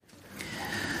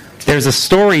there's a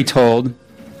story told,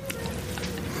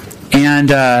 and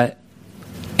I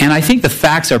think the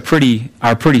facts are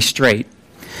pretty straight.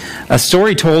 A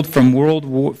story told from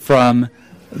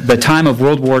the time of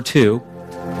World War II.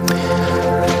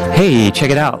 Hey,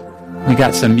 check it out. We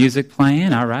got some music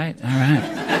playing. All right.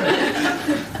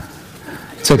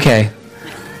 It's okay.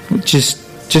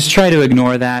 Just try to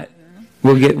ignore that.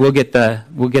 We'll get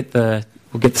the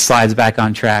slides back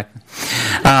on track.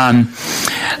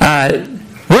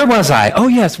 Where was I? Oh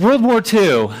yes, World War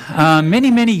II.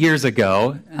 Many years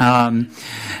ago.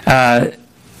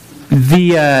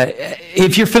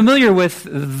 If you're familiar with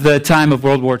the time of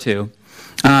World War II,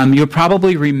 you'll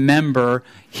probably remember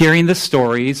hearing the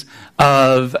stories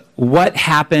of what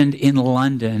happened in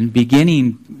London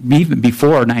beginning even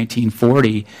before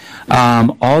 1940,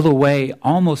 all the way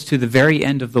almost to the very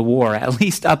end of the war, at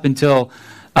least up until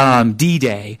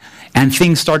D-Day, and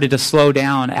things started to slow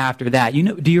down after that.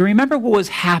 Do you remember what was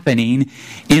happening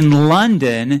in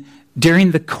London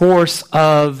during the course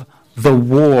of the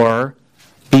war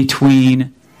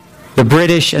between the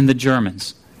British and the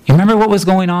Germans? You remember what was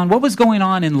going on? What was going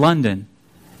on in London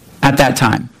at that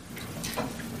time?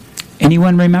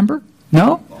 Anyone remember?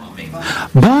 No?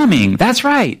 Bombing, that's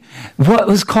right. What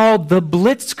was called the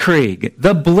Blitzkrieg,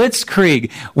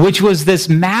 which was this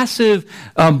massive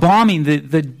bombing.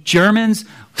 The Germans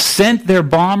sent their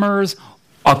bombers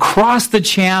across the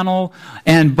channel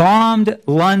and bombed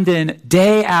London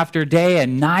day after day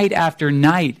and night after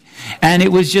night. And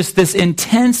it was just this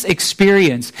intense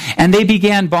experience. And they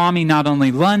began bombing not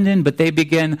only London, but they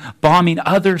began bombing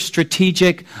other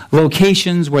strategic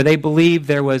locations where they believed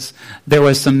there was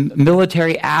some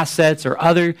military assets or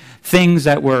other things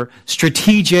that were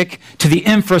strategic to the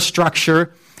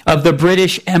infrastructure of the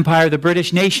British Empire, the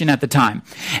British nation at the time.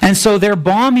 And so they're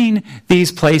bombing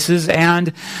these places, and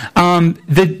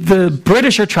the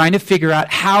British are trying to figure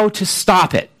out how to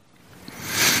stop it.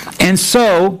 And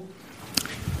so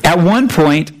at one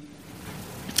point,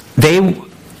 they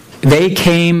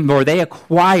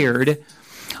acquired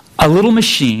a little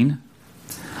machine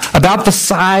about the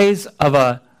size of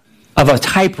a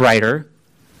typewriter.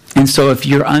 And so if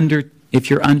you're under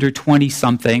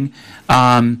 20-something,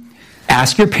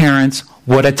 ask your parents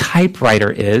what a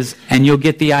typewriter is, and you'll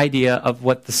get the idea of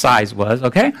what the size was,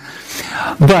 okay?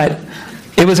 But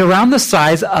it was around the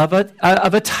size of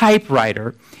a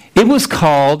typewriter. It was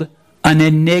called an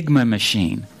Enigma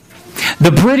machine.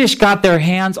 The British got their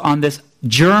hands on this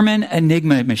German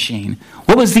Enigma machine.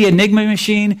 What was the Enigma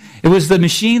machine? It was the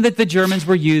machine that the Germans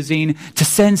were using to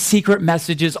send secret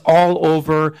messages all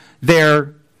over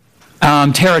their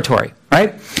territory,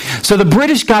 right? So the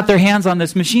British got their hands on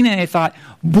this machine, and they thought,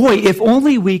 boy, if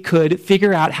only we could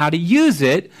figure out how to use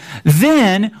it,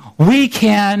 then we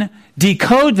can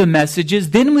decode the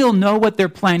messages, then we'll know what they're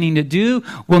planning to do,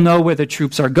 we'll know where the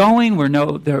troops are going, we'll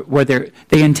know where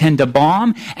they intend to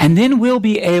bomb, and then we'll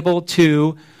be able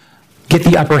to get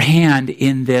the upper hand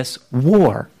in this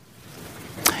war.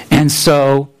 And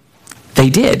so they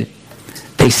did.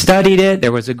 They studied it.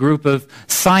 There was a group of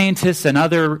scientists and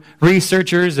other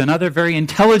researchers and other very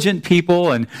intelligent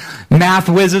people and math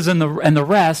whizzes and the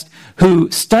rest who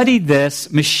studied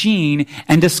this machine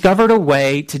and discovered a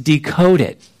way to decode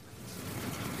it.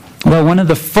 Well, one of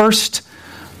the first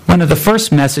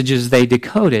messages they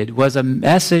decoded was a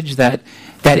message that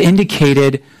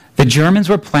indicated the Germans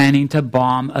were planning to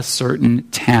bomb a certain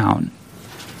town.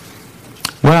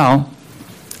 Well,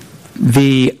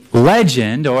 the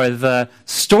legend or the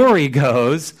story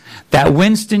goes that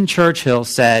Winston Churchill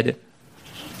said,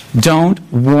 "Don't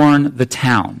warn the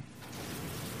town.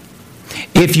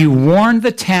 If you warn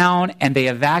the town and they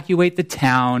evacuate the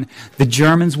town, the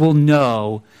Germans will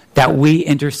know that we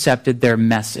intercepted their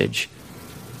message.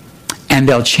 And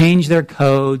they'll change their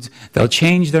codes, they'll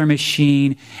change their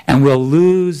machine, and we'll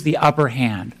lose the upper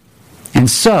hand." And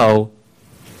so,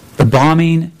 the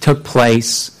bombing took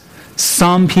place.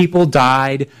 Some people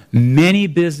died. Many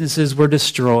businesses were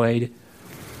destroyed.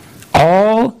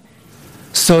 All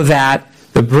so that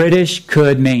the British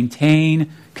could maintain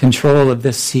control of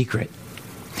this secret.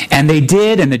 And they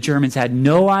did, and the Germans had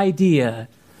no idea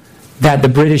that the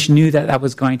British knew that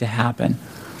was going to happen.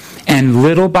 And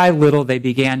little by little, they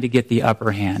began to get the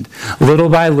upper hand. Little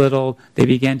by little, they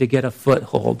began to get a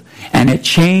foothold. And it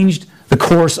changed the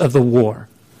course of the war.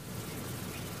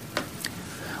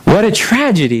 What a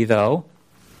tragedy, though,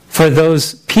 for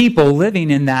those people living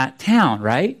in that town,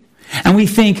 right? And we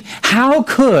think, how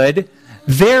could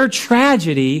their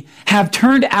tragedy have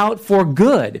turned out for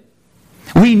good?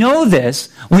 We know this.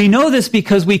 We know this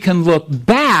because we can look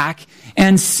back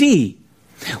and see.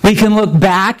 We can look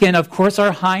back, and of course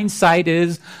our hindsight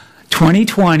is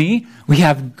 2020, we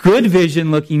have good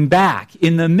vision looking back.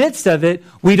 In the midst of it,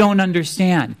 we don't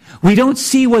understand. We don't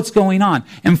see what's going on.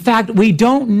 In fact, we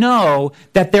don't know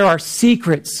that there are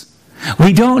secrets.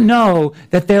 We don't know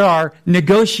that there are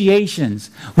negotiations.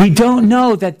 We don't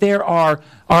know that there are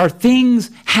things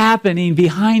happening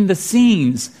behind the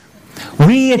scenes.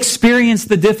 We experience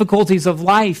the difficulties of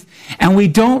life, and we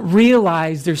don't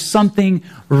realize there's something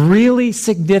really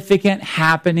significant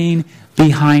happening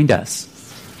behind us.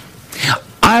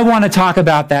 I want to talk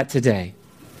about that today.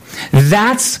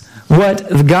 That's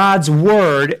what God's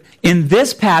Word in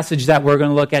this passage that we're going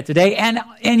to look at today.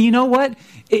 And you know what?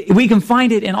 We can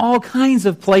find it in all kinds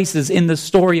of places in the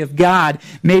story of God.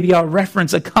 Maybe I'll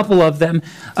reference a couple of them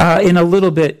in a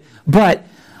little bit. But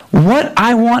what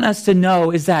I want us to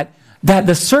know is that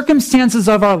the circumstances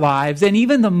of our lives and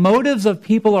even the motives of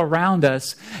people around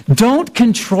us don't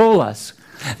control us.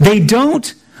 They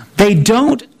don't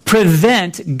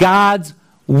prevent God's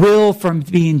will from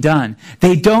being done.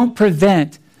 They don't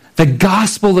prevent the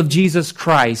gospel of Jesus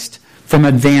Christ from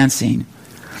advancing.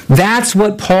 That's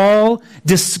what Paul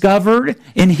discovered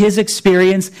in his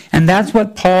experience, and that's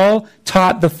what Paul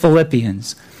taught the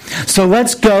Philippians. So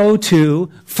let's go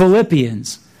to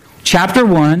Philippians chapter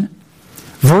 1,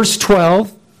 verse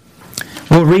 12.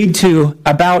 We'll read to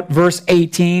about verse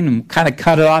 18 and kind of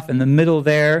cut it off in the middle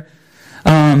there.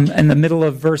 In the middle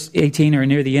of verse 18 or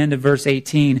near the end of verse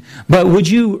 18. But would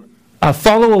you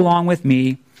follow along with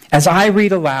me as I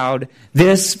read aloud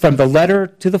this from the letter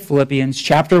to the Philippians,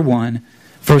 chapter 1,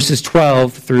 verses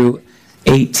 12 through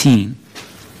 18.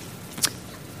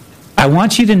 I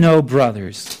want you to know,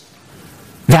 brothers,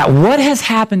 that what has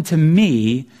happened to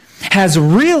me has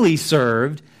really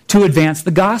served to advance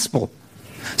the gospel,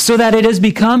 so that it has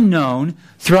become known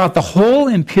throughout the whole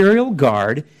imperial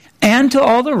guard and to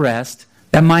all the rest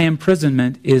that my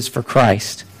imprisonment is for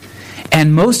Christ.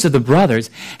 And most of the brothers,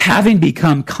 having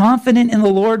become confident in the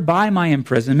Lord by my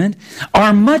imprisonment,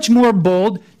 are much more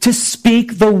bold to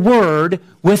speak the word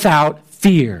without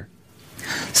fear.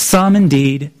 Some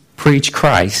indeed preach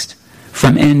Christ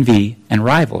from envy and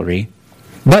rivalry,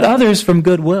 but others from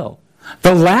goodwill.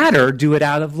 The latter do it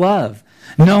out of love,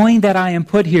 knowing that I am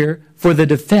put here for the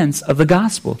defense of the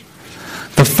gospel.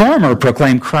 The former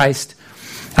proclaim Christ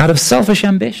out of selfish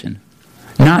ambition,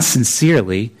 not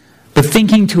sincerely, but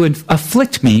thinking to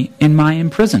afflict me in my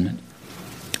imprisonment.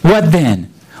 What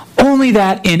then? Only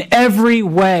that in every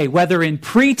way, whether in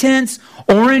pretense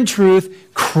or in truth,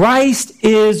 Christ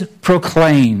is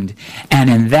proclaimed, and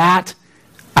in that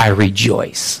I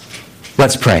rejoice.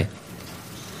 Let's pray.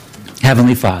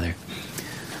 Heavenly Father,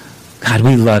 God,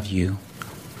 we love you.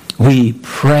 We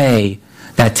pray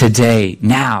that today,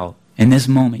 now, in this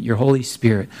moment, your Holy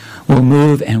Spirit will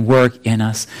move and work in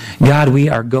us. God, we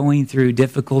are going through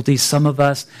difficulties, some of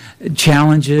us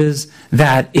challenges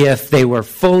that if they were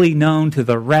fully known to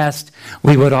the rest,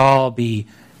 we would all be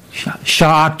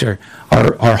shocked or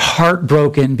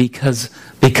heartbroken because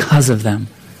of them.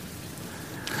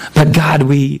 But God,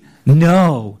 we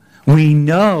know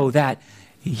that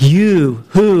you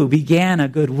who began a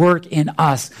good work in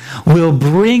us will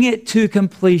bring it to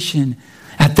completion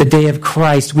at the day of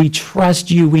Christ. We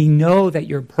trust you. We know that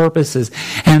your purposes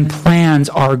and plans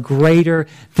are greater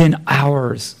than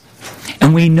ours.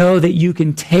 And we know that you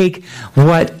can take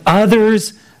what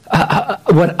others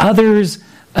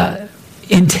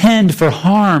intend for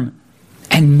harm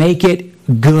and make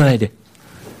it good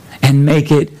and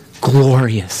make it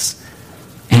glorious.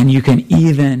 And you can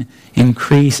even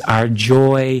increase our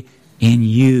joy in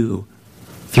you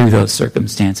through those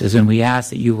circumstances. And we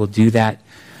ask that you will do that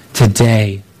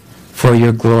today for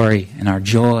your glory and our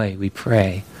joy, we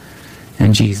pray.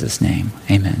 In Jesus' name,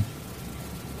 amen.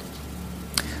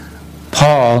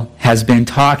 Paul has been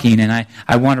talking, and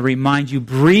I want to remind you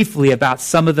briefly about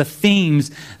some of the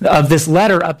themes of this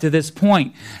letter up to this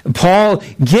point. Paul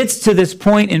gets to this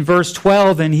point in verse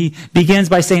 12, and he begins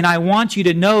by saying, I want you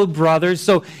to know, brothers.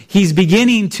 So he's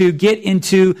beginning to get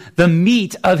into the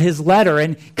meat of his letter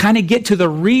and kind of get to the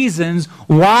reasons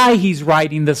why he's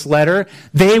writing this letter.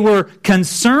 They were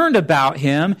concerned about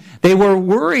him. They were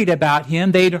worried about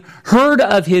him. They'd heard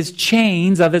of his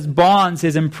chains, of his bonds,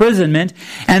 his imprisonment,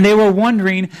 and they were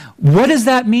wondering, what does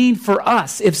that mean for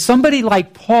us? If somebody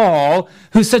like Paul,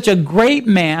 who's such a great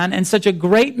man and such a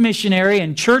great missionary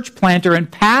and church planter and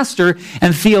pastor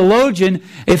and theologian,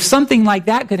 if something like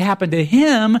that could happen to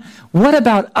him, what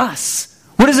about us?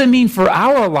 What does it mean for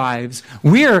our lives?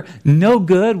 We're no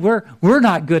good. We're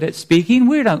not good at speaking.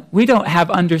 We don't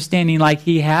have understanding like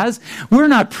he has. We're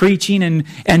not preaching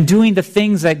and doing the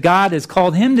things that God has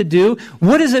called him to do.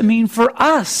 What does it mean for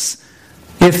us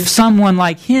if someone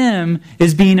like him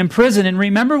is being imprisoned. And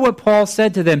remember what Paul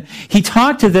said to them. He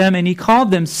talked to them and he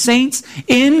called them saints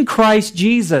in Christ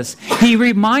Jesus. He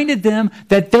reminded them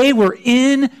that they were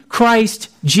in Christ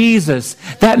Jesus.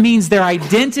 That means their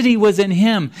identity was in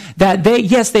him. That they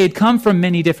had come from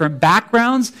many different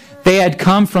backgrounds. They had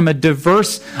come from a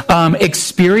diverse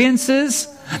experiences.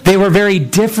 They were very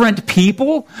different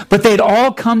people, but they'd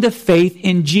all come to faith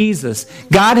in Jesus.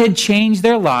 God had changed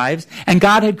their lives, and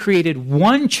God had created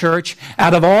one church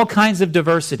out of all kinds of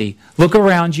diversity. Look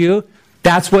around you.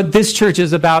 That's what this church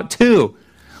is about too.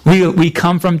 We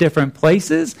come from different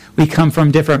places. We come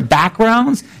from different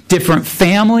backgrounds, different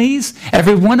families.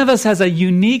 Every one of us has a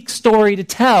unique story to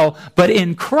tell, but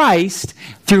in Christ,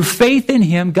 through faith in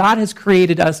him, God has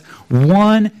created us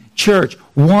one church,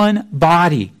 one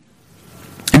body.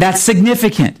 And that's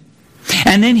significant.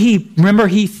 And then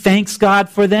he thanks God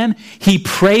for them. He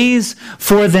prays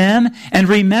for them. And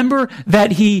remember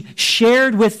that he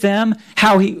shared with them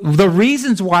the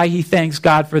reasons why he thanks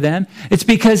God for them. It's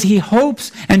because he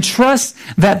hopes and trusts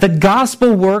that the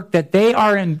gospel work that they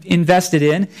are invested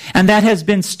in and that has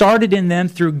been started in them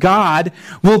through God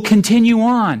will continue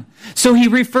on. So he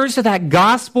refers to that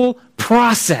gospel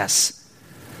process.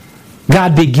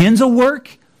 God begins a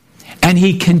work, and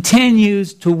he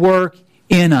continues to work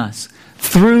in us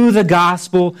through the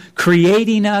gospel,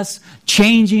 creating us,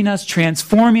 changing us,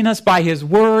 transforming us by his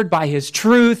word, by his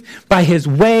truth, by his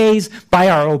ways, by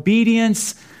our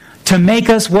obedience, to make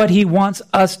us what he wants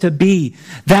us to be.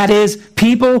 That is,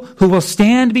 people who will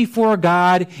stand before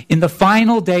God in the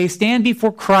final day, stand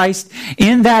before Christ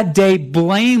in that day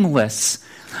blameless,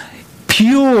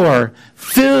 pure,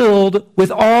 filled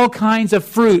with all kinds of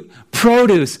fruit,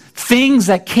 produce, things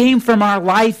that came from our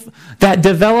life that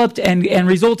developed and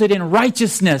resulted in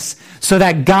righteousness so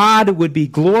that God would be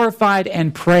glorified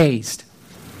and praised.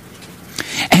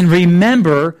 And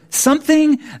remember,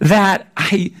 something that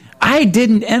I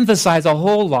didn't emphasize a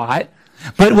whole lot,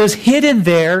 but was hidden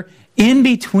there in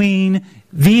between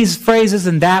these phrases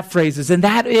and that phrases, and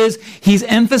that is, he's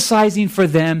emphasizing for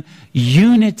them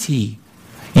unity.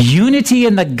 Unity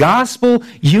in the gospel,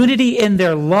 unity in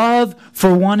their love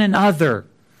for one another.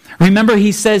 Remember,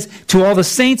 he says to all the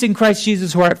saints in Christ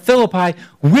Jesus who are at Philippi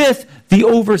with the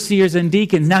overseers and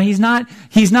deacons. Now, he's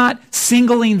not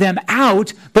singling them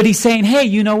out, but he's saying, hey,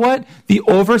 you know what? The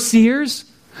overseers,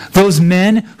 those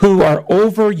men who are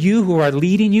over you, who are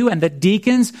leading you, and the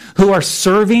deacons who are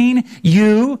serving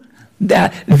you,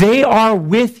 that they are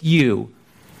with you.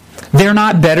 They're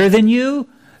not better than you.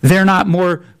 They're not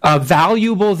more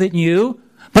valuable than you,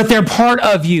 but they're part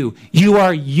of you. You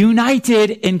are united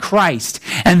in Christ.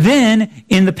 And then,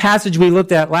 in the passage we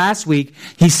looked at last week,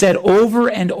 he said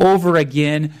over and over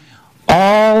again,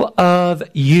 all of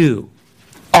you.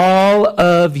 All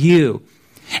of you.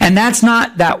 And that's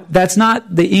not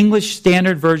the English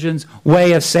Standard Version's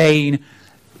way of saying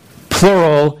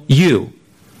plural you.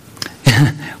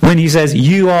 When he says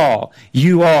you all,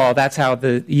 that's how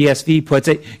the ESV puts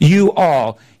it, you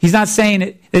all. He's not saying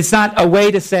it, it's not a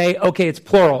way to say, okay, it's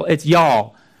plural, it's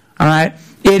y'all. All right?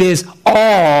 It is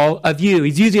all of you.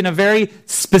 He's using a very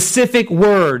specific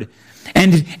word.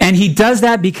 And he does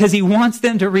that because he wants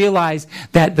them to realize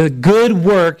that the good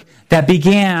work that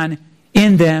began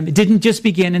in them, it didn't just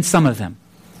begin in some of them.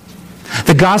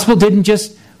 The gospel didn't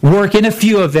just work in a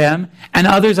few of them, and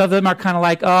others of them are kind of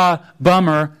like,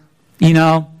 bummer.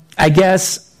 I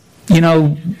guess,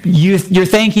 you're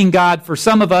thanking God for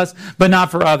some of us, but not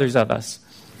for others of us.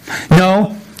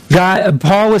 No,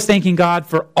 Paul was thanking God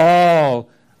for all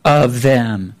of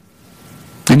them.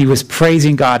 And he was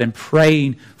praising God and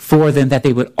praying for them that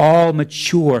they would all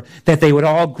mature, that they would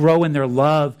all grow in their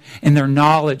love, in their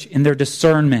knowledge, in their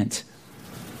discernment.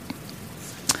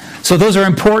 So those are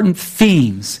important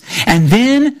themes. And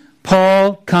then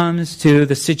Paul comes to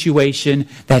the situation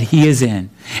that he is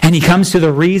in. And he comes to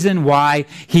the reason why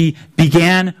he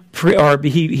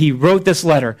he wrote this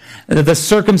letter. The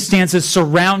circumstances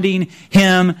surrounding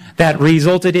him that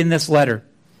resulted in this letter.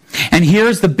 And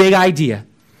here's the big idea.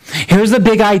 Here's the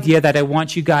big idea that I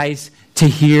want you guys to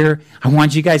hear. I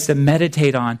want you guys to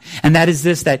meditate on. And that is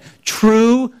this, that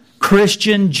true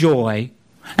Christian joy,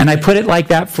 and I put it like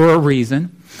that for a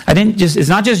reason. It's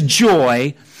not just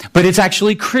joy, but it's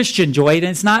actually Christian joy, and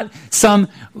it's not some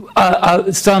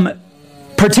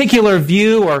particular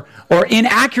view or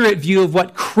inaccurate view of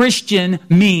what Christian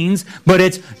means, but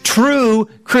it's true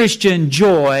Christian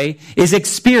joy is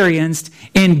experienced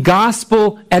in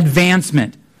gospel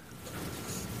advancement,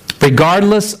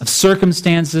 regardless of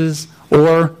circumstances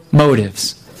or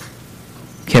motives.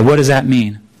 Okay, what does that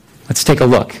mean? Let's take a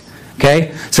look.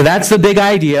 Okay, so that's the big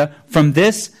idea from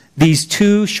this these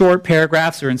 2 short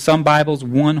paragraphs, or in some Bibles,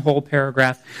 1 whole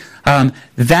paragraph.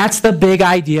 That's the big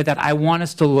idea that I want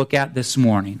us to look at this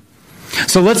morning.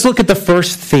 So let's look at the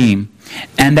first theme,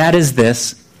 and that is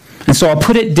this. And so I'll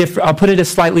put it a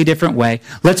slightly different way.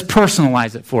 Let's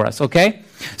personalize it for us, okay?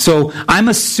 So I'm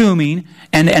assuming,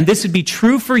 and this would be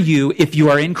true for you if you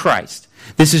are in Christ.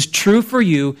 This is true for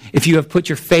you if you have put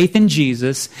your faith in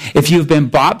Jesus, if you've been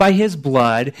bought by His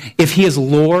blood, if He is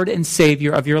Lord and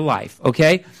Savior of your life,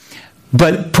 okay?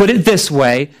 But put it this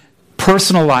way,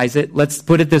 personalize it, let's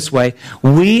put it this way.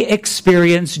 We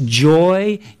experience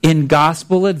joy in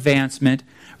gospel advancement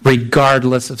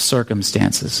regardless of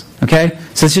circumstances, okay?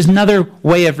 So it's just another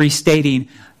way of restating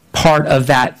part of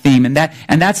that theme, and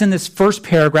that's in this first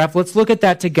paragraph. Let's look at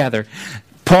that together.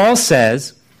 Paul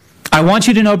says, I want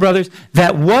you to know, brothers,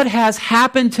 that what has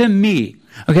happened to me,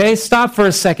 okay, stop for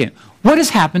a second. What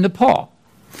has happened to Paul?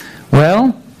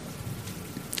 Well,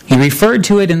 he referred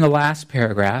to it in the last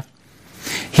paragraph.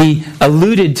 He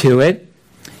alluded to it.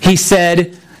 He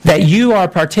said that you are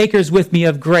partakers with me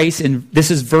of grace, and this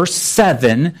is verse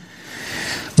 7,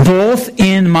 both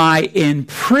in my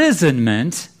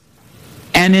imprisonment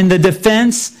and in the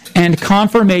defense and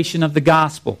confirmation of the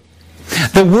gospel.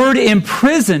 The word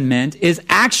imprisonment is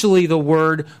actually the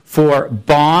word for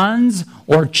bonds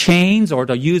or chains, or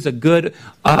to use a good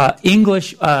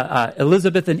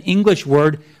Elizabethan English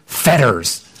word,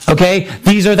 fetters. Okay?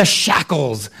 These are the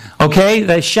shackles. Okay?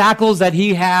 The shackles that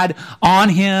he had on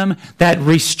him, that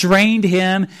restrained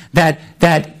him,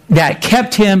 that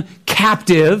kept him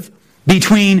captive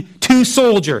between 2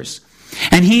 soldiers.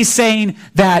 And he's saying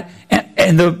that,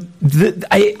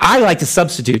 I like to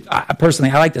substitute,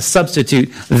 personally, I like to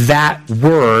substitute that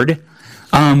word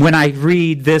when I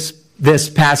read this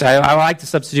passage. I like to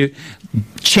substitute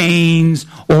chains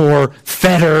or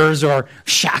fetters or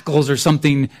shackles or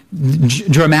something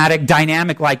dramatic,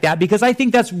 dynamic like that, because I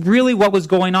think that's really what was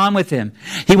going on with him.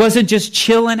 He wasn't just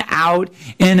chilling out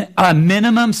in a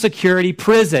minimum security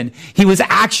prison. He was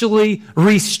actually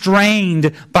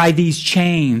restrained by these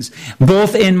chains,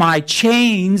 both in my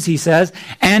chains, he says,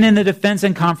 and in the defense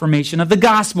and confirmation of the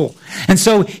gospel. And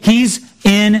so he's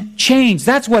in chains.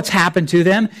 That's what's happened to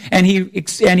them, and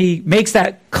he makes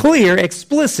that clear,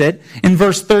 explicit in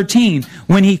verse 13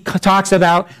 when he talks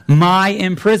about my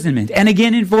imprisonment, and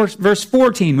again in verse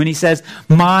 14 when he says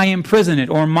my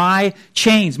imprisonment or my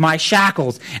chains, my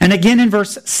shackles, and again in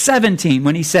verse 17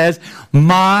 when he says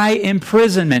my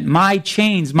imprisonment, my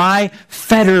chains, my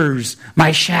fetters,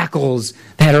 my shackles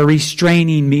that are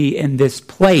restraining me in this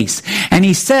place. And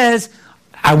he says,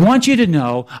 I want you to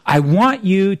know, I want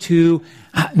you to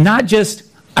not just,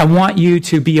 I want you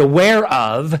to be aware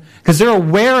of, because they're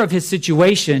aware of his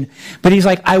situation, but he's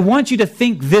like, I want you to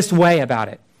think this way about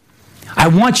it. I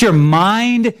want your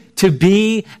mind to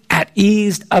be at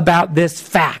ease about this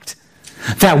fact,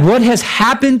 that what has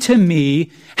happened to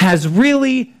me has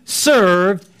really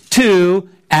served to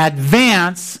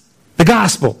advance the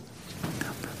gospel.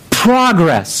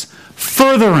 Progress,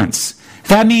 furtherance.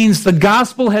 That means the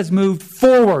gospel has moved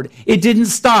forward. It didn't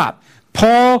stop.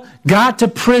 Paul got to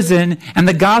prison and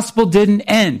the gospel didn't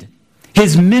end.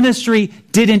 His ministry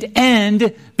didn't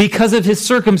end because of his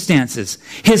circumstances.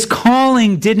 His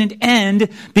calling didn't end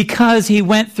because he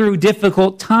went through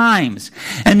difficult times.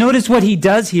 And notice what he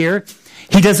does here.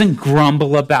 He doesn't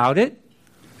grumble about it.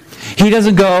 He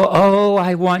doesn't go, oh,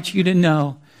 I want you to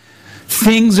know,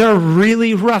 things are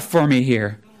really rough for me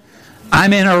here.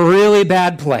 I'm in a really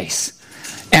bad place.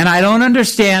 And I don't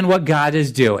understand what God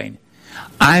is doing.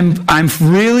 I'm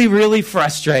really, really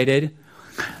frustrated.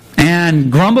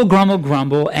 And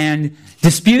grumble, and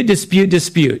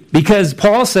dispute. Because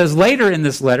Paul says later in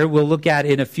this letter, we'll look at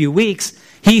in a few weeks,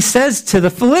 he says to the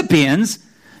Philippians,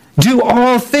 do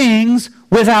all things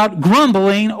without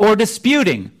grumbling or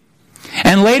disputing.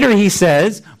 And later he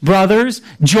says, brothers,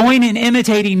 join in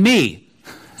imitating me.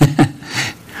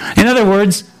 In other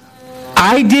words,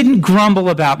 I didn't grumble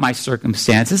about my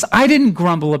circumstances. I didn't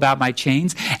grumble about my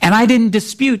chains. And I didn't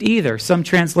dispute either. Some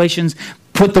translations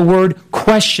put the word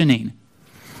questioning.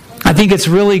 I think it's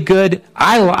really good.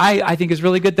 I think it's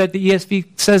really good that the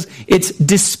ESV says it's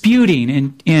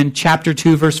disputing in chapter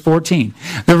 2, verse 14.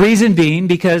 The reason being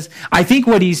because I think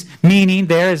what he's meaning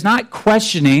there is not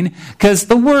questioning, because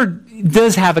the word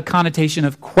does have a connotation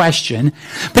of question,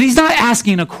 but he's not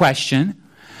asking a question.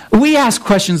 We ask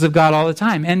questions of God all the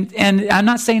time. And I'm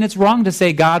not saying it's wrong to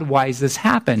say, God, why is this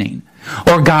happening?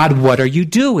 Or God, what are you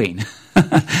doing?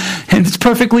 And it's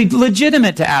perfectly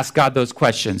legitimate to ask God those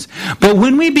questions. But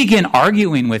when we begin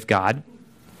arguing with God,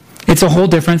 it's a whole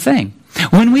different thing.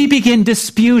 When we begin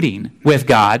disputing with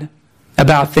God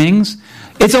about things,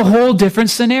 it's a whole different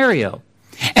scenario.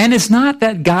 And it's not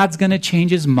that God's going to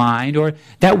change his mind or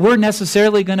that we're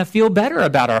necessarily going to feel better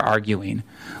about our arguing.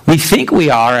 We think we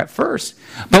are at first.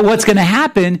 But what's going to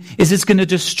happen is it's going to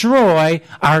destroy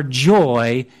our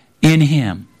joy in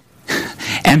him.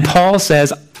 And Paul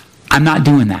says, I'm not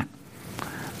doing that.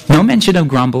 No mention of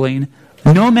grumbling.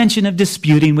 No mention of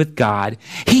disputing with God.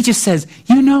 He just says,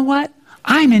 you know what?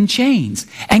 I'm in chains.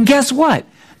 And guess what?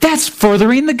 That's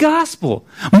furthering the gospel.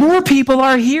 More people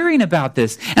are hearing about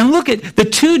this. And look at the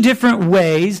two different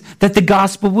ways that the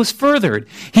gospel was furthered.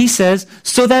 He says,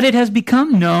 so that it has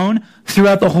become known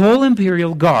throughout the whole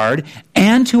imperial guard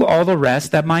and to all the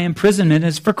rest that my imprisonment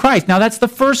is for Christ. Now that's the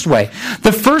first way.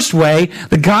 The first way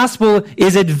the gospel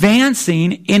is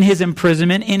advancing in his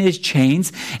imprisonment, in his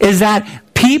chains, is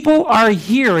that people are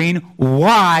hearing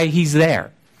why he's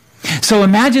there. So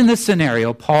imagine this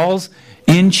scenario. Paul's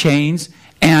in chains,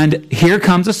 and here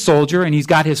comes a soldier, and he's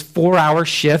got his 4-hour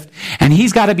shift, and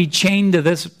he's got to be chained to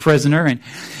this prisoner, and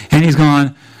he's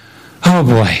going, oh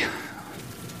boy,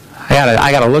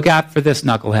 I got to look out for this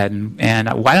knucklehead,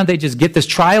 and why don't they just get this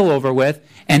trial over with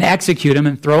and execute him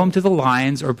and throw him to the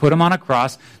lions or put him on a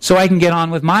cross so I can get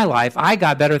on with my life? I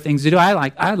got better things to do.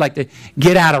 I'd like to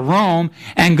get out of Rome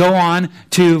and go on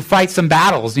to fight some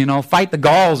battles, fight the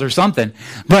Gauls or something.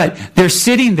 But they're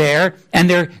sitting there and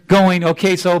they're going,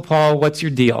 okay, so Paul, what's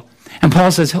your deal? And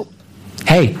Paul says,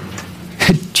 hey,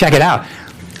 check it out.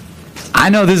 I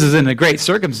know this isn't a great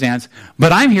circumstance,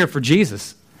 but I'm here for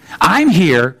Jesus. I'm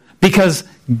here because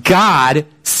God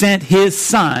sent his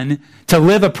son to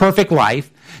live a perfect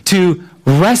life, to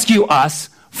rescue us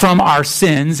from our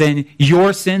sins and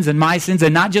your sins and my sins,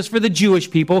 and not just for the Jewish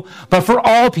people, but for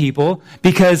all people,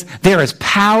 because there is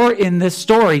power in this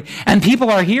story. And people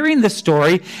are hearing this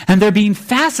story, and they're being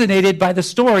fascinated by the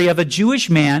story of a Jewish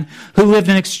man who lived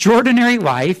an extraordinary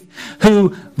life,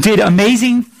 who did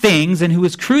amazing things, and who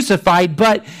was crucified,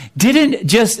 but didn't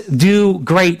just do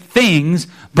great things,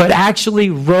 but actually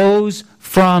rose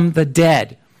from the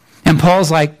dead. And Paul's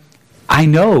like, I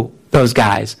know those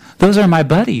guys. Those are my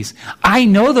buddies. I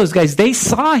know those guys. They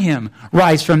saw him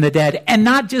rise from the dead. And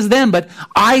not just them, but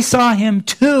I saw him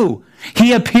too.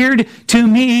 He appeared to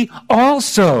me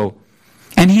also.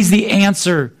 And he's the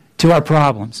answer to our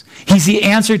problems. He's the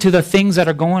answer to the things that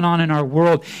are going on in our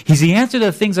world. He's the answer to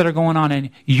the things that are going on in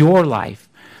your life.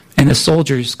 And the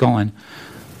soldier's going,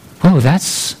 oh,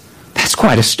 that's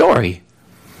quite a story.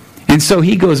 And so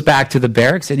he goes back to the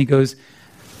barracks and he goes,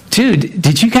 dude,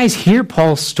 did you guys hear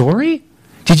Paul's story?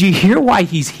 Did you hear why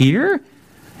he's here?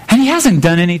 And he hasn't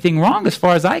done anything wrong as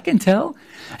far as I can tell.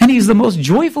 And he's the most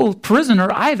joyful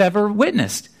prisoner I've ever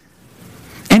witnessed.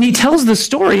 And he tells the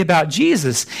story about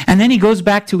Jesus. And then he goes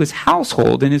back to his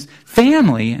household and his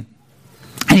family. And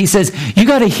he says, you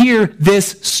got to hear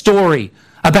this story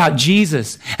about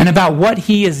Jesus and about what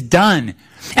he has done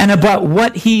and about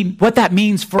what that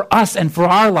means for us and for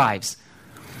our lives.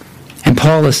 And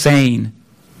Paul is saying,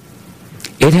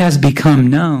 it has become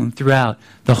known throughout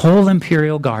the whole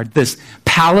imperial guard, this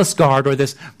palace guard or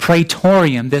this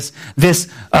praetorium, this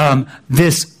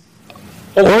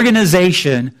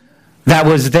organization that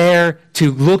was there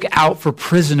to look out for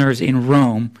prisoners in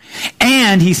Rome.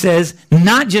 And he says,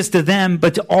 not just to them,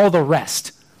 but to all the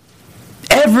rest.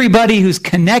 Everybody who's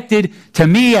connected to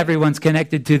me, everyone's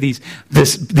connected to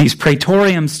these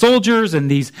praetorium soldiers and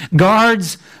these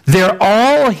guards. They're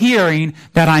all hearing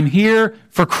that I'm here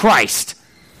for Christ.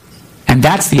 And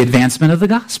that's the advancement of the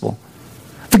gospel.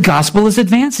 The gospel is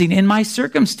advancing in my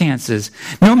circumstances.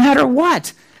 No matter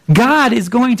what, God is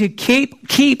going to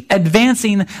keep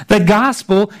advancing the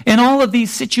gospel in all of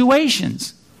these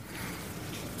situations.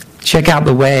 Check out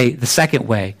the second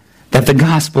way that the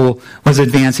gospel was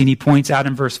advancing. He points out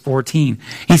in verse 14.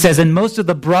 He says, and most of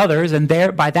the brothers, and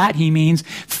there by that he means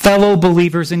fellow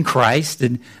believers in Christ,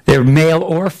 and they're male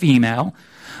or female,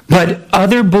 but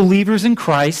other believers in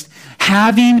Christ,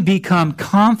 having become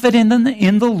confident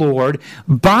in the Lord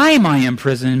by my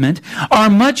imprisonment, are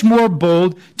much more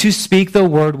bold to speak the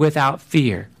word without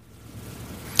fear.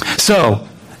 So,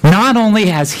 not only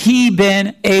has he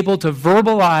been able to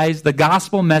verbalize the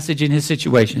gospel message in his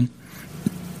situation,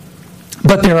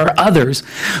 but there are others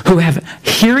who have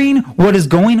hearing what is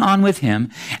going on with him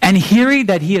and hearing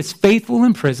that he is faithful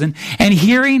in prison and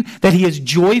hearing that he is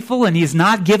joyful and he has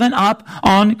not given up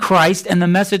on Christ and the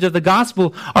message of the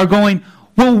gospel are going,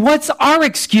 well, what's our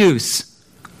excuse?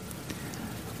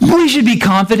 We should be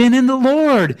confident in the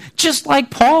Lord, just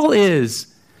like Paul is.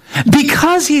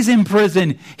 Because he's in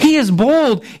prison, he is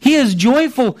bold, he is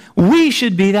joyful. We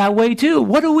should be that way too.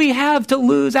 What do we have to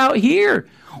lose out here?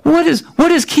 What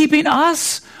is keeping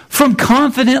us from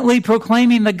confidently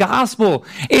proclaiming the gospel.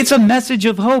 It's a message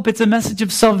of hope. It's a message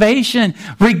of salvation,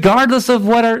 regardless of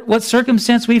what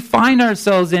circumstance we find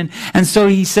ourselves in. And so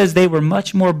he says they were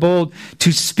much more bold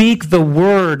to speak the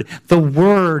word,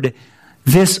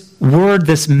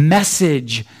 this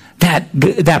message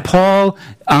that Paul,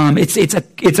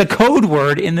 it's a code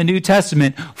word in the New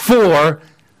Testament for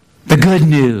the good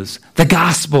news, the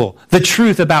gospel, the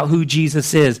truth about who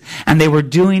Jesus is. And they were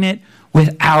doing it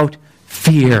without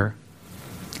fear.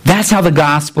 That's how the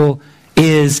gospel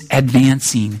is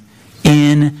advancing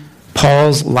in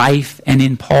Paul's life and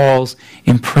in Paul's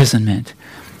imprisonment.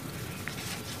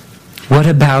 What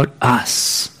about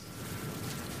us?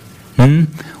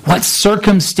 What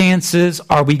circumstances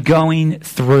are we going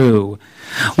through?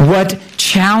 What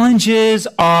challenges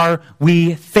are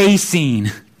we facing?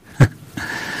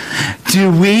 Do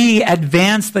we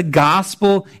advance the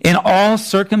gospel in all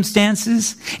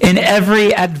circumstances? In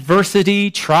every adversity,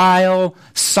 trial,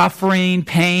 suffering,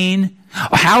 pain?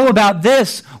 How about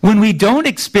this when we don't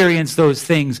experience those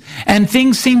things and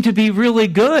things seem to be really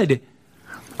good?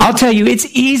 I'll tell you, it's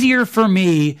easier for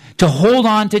me to hold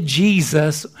on to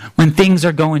Jesus when things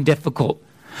are going difficult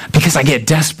because I get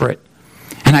desperate.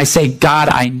 And I say, God,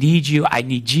 I need you. I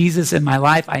need Jesus in my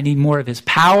life. I need more of his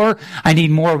power. I need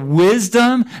more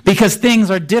wisdom because things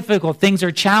are difficult. Things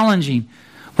are challenging.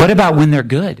 What about when they're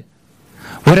good?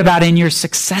 What about in your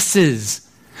successes?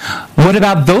 What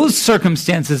about those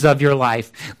circumstances of your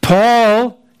life?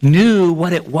 Paul knew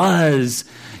what it was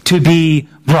to be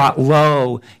brought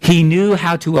low. He knew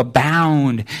how to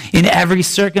abound. In every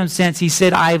circumstance, he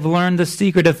said, I've learned the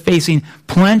secret of facing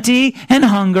plenty and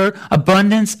hunger,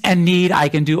 abundance and need. I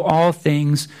can do all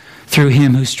things through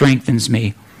him who strengthens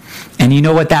me. And you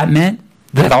know what that meant?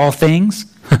 That all things?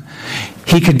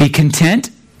 He could be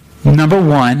content, number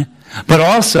one, but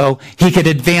also he could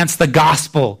advance the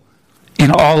gospel in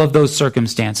all of those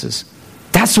circumstances.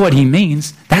 That's what he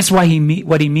means. That's what he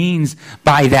means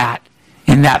by that.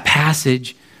 In that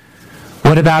passage,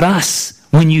 what about us?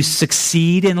 When you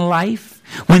succeed in life,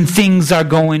 when things are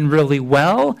going really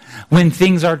well, when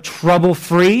things are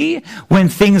trouble-free, when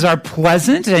things are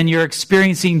pleasant and you're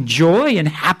experiencing joy and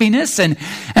happiness and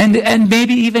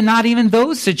maybe even not even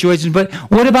those situations, but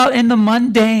what about in the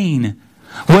mundane?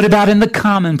 What about in the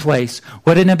commonplace?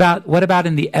 What about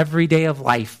in the everyday of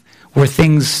life where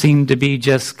things seem to be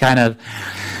just kind of,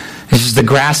 it's just the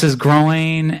grass is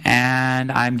growing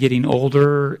and I'm getting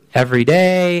older every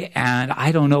day and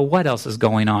I don't know what else is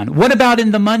going on. What about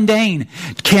in the mundane?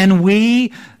 Can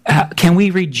we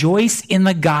rejoice in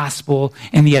the gospel,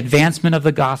 in the advancement of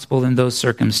the gospel in those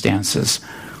circumstances?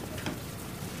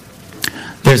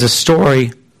 There's a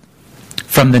story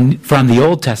from the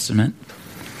Old Testament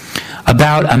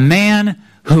about a man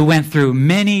who went through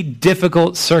many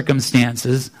difficult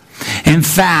circumstances. In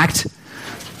fact,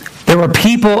 there were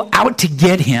people out to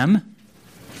get him.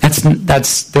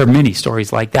 There are many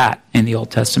stories like that in the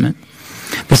Old Testament.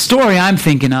 The story I'm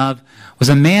thinking of was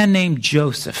a man named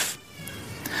Joseph.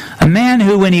 A man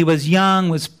who, when he was young,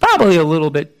 was probably a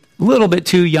little bit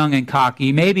too young and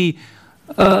cocky, maybe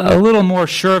a little more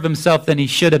sure of himself than he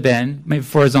should have been, maybe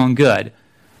for his own good.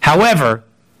 However,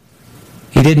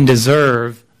 he didn't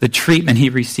deserve the treatment he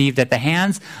received at the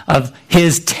hands of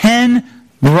his 10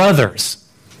 brothers,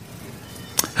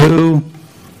 who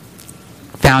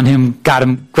found him,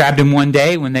 grabbed him one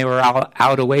day when they were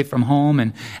out away from home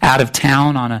and out of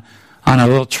town on a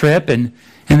little trip, and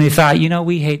they thought,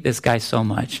 we hate this guy so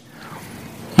much.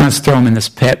 Let's throw him in this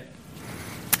pit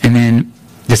and then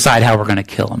decide how we're going to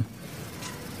kill him.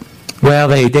 Well,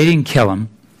 they didn't kill him.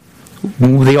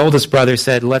 The oldest brother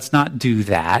said, let's not do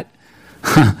that.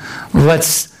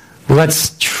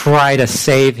 Let's try to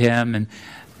save him. And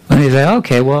they said,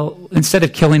 okay, well, instead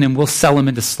of killing him, we'll sell him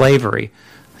into slavery.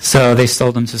 So they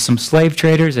sold him to some slave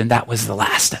traders, and that was the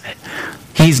last of it.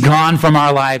 He's gone from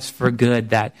our lives for good,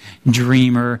 that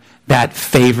dreamer, that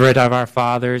favorite of our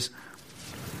fathers.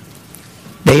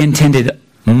 They intended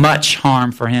much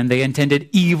harm for him. They intended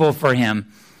evil for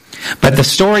him. But the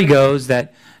story goes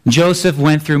that Joseph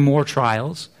went through more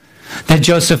trials, that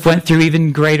Joseph went through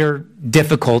even greater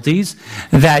difficulties,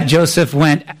 that Joseph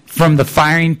went from the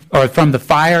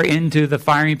fire into the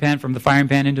firing pan, from the firing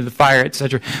pan into the fire,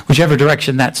 etc., whichever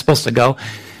direction that's supposed to go.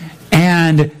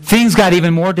 And things got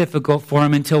even more difficult for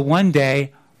him until one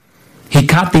day he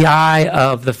caught the eye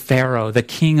of the Pharaoh, the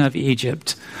king of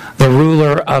Egypt, the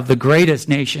ruler of the greatest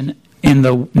nation in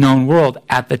the known world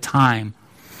at the time.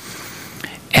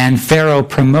 And Pharaoh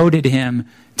promoted him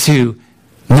to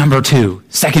number 2,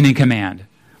 second in command.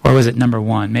 Or was it number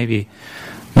 1? Maybe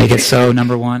make it so,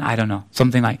 number 1. I don't know.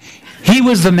 Something like. He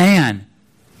was the man.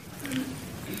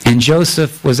 And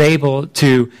Joseph was able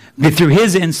to, through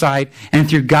his insight and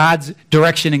through God's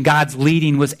direction and God's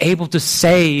leading, was able to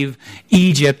save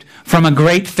Egypt from a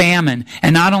great famine.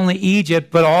 And not only Egypt,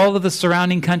 but all of the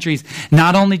surrounding countries.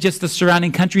 Not only just the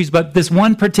surrounding countries, but this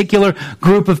one particular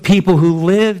group of people who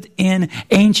lived in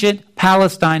ancient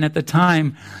Palestine at the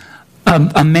time.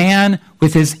 A man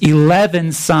with his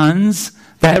 11 sons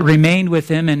that remained with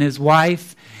him and his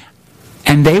wife.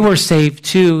 And they were saved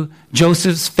too,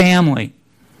 Joseph's family.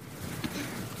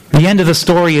 The end of the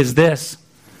story is this.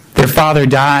 Their father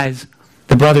dies.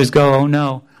 The brothers go, oh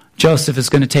no, Joseph is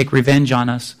going to take revenge on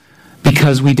us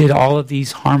because we did all of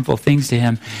these harmful things to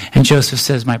him. And Joseph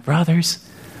says, my brothers,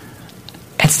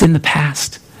 it's in the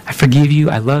past. I forgive you.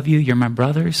 I love you. You're my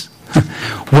brothers.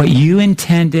 What you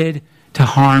intended to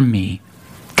harm me,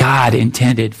 God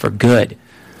intended for good.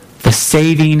 The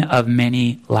saving of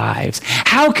many lives.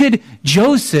 How could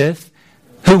Joseph,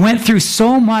 who went through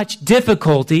so much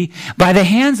difficulty by the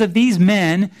hands of these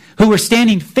men who were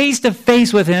standing face to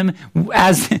face with him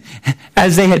as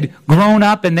they had grown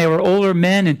up and they were older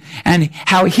men, and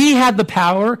how he had the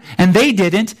power and they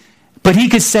didn't, but he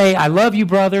could say, I love you,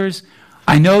 brothers.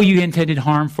 I know you intended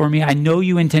harm for me. I know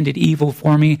you intended evil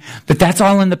for me, but that's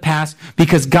all in the past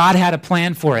because God had a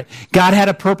plan for it. God had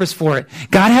a purpose for it.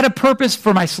 God had a purpose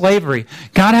for my slavery.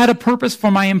 God had a purpose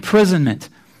for my imprisonment.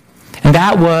 And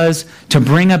that was to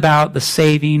bring about the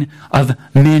saving of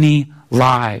many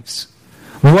lives.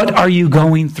 What are you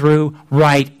going through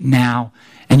right now?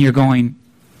 And you're going,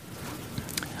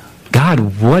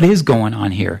 God, what is going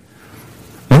on here?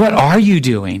 What are you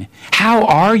doing? How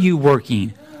are you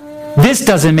working? This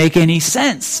doesn't make any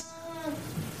sense.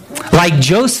 Like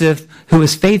Joseph, who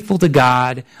was faithful to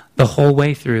God the whole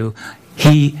way through,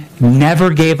 he never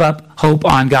gave up hope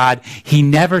on God. He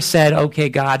never said, okay,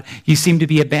 God, you seem to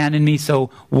be abandoning me,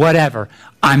 so whatever.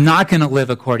 I'm not going to live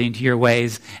according to your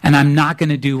ways, and I'm not going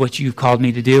to do what you've called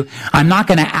me to do. I'm not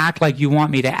going to act like you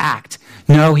want me to act.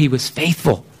 No, he was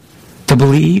faithful to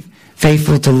believe,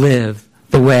 faithful to live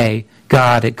the way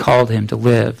God had called him to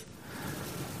live.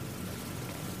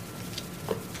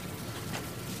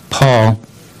 Paul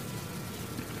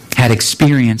had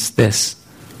experienced this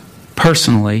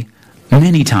personally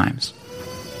many times.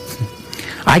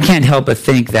 I can't help but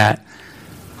think that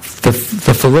the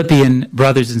Philippian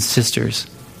brothers and sisters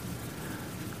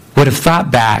would have thought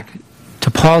back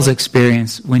to Paul's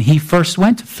experience when he first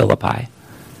went to Philippi.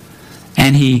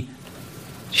 And he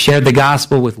shared the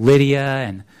gospel with Lydia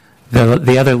and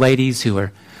the other ladies who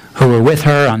were with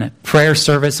her on a prayer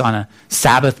service on a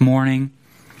Sabbath morning,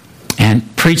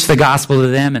 and preached the gospel to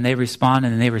them, and they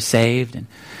responded, and they were saved.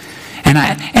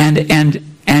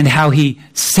 And how he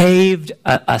saved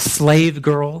a slave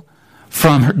girl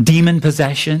from her demon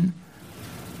possession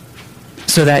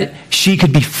so that she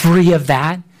could be free of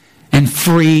that and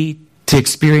free to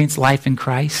experience life in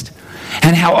Christ.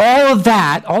 And how all of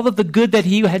that, all of the good that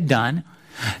he had done,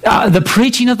 the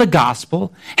preaching of the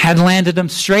gospel had landed him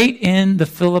straight in the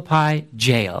Philippi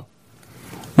jail,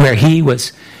 where he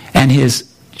was, and his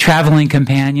traveling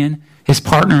companion, his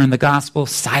partner in the gospel,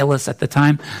 Silas at the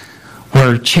time,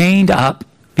 were chained up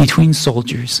between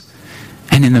soldiers.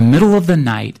 And in the middle of the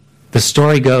night, the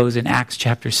story goes in Acts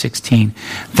chapter 16,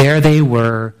 there they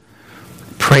were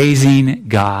praising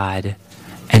God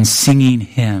and singing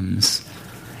hymns.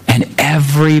 And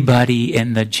everybody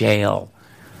in the jail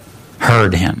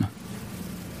heard him.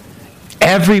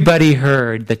 Everybody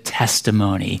heard the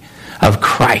testimony of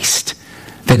Christ,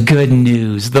 the good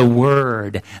news, the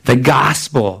word, the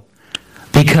gospel,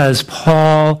 because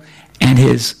Paul and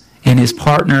his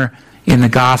partner in the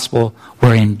gospel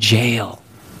were in jail.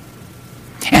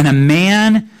 And a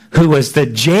man who was the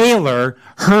jailer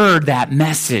heard that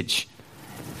message.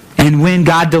 And when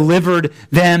God delivered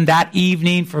them that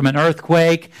evening from an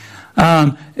earthquake,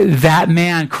 that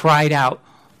man cried out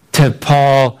to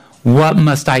Paul, what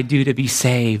must I do to be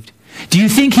saved? Do you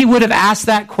think he would have asked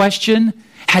that question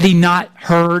had he not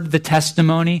heard the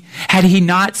testimony? Had he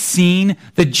not seen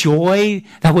the joy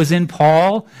that was in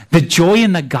Paul, the joy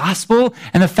in the gospel,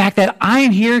 and the fact that I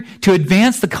am here to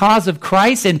advance the cause of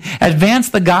Christ and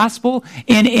advance the gospel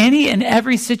in any and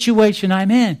every situation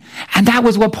I'm in? And that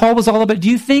was what Paul was all about. Do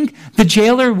you think the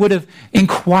jailer would have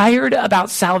inquired about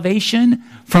salvation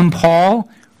from Paul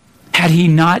had he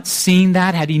not seen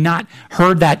that, had he not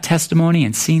heard that testimony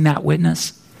and seen that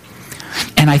witness?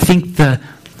 And I think the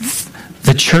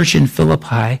church in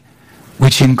Philippi,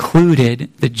 which included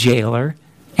the jailer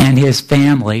and his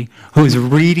family, who's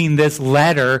reading this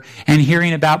letter and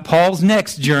hearing about Paul's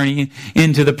next journey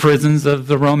into the prisons of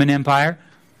the Roman Empire.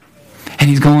 And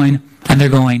they're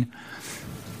going,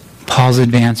 Paul's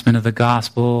advancement of the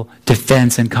gospel,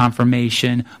 defense and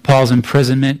confirmation, Paul's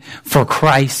imprisonment for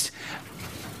Christ.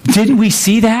 Didn't we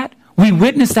see that? We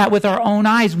witnessed that with our own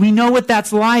eyes. We know what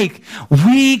that's like.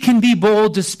 We can be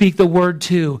bold to speak the word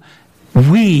too.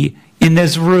 We in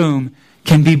this room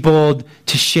can be bold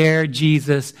to share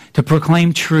Jesus, to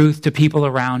proclaim truth to people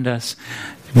around us,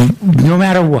 no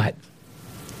matter what.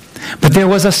 But there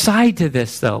was a side to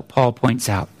this, though, Paul points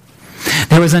out.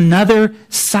 There was another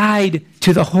side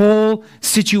to the whole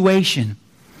situation.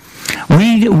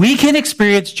 We can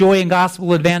experience joy in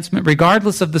gospel advancement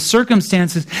regardless of the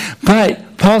circumstances,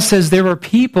 but Paul says there were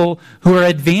people who are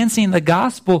advancing the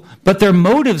gospel, but their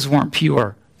motives weren't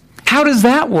pure. How does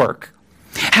that work?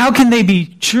 How can they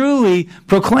be truly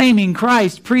proclaiming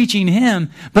Christ, preaching Him,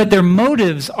 but their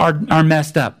motives are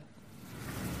messed up?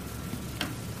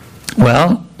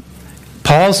 Well,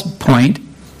 Paul's point,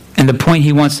 and the point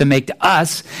he wants to make to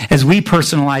us as we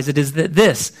personalize it, is that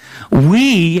this: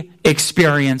 we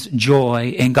experience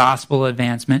joy in gospel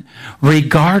advancement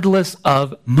regardless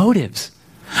of motives.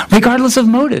 Regardless of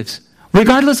motives.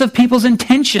 Regardless of people's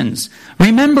intentions.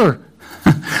 Remember,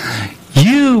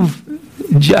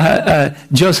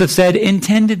 Joseph said,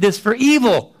 intended this for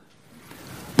evil,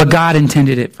 but God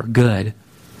intended it for good.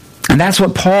 And that's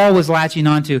what Paul was latching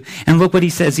onto. And look what he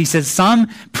says. He says, some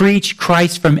preach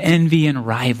Christ from envy and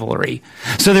rivalry.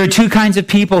 So there are two kinds of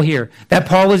people here that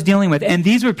Paul was dealing with. And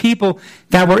these were people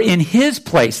that were in his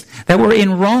place, that were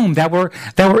in Rome, that were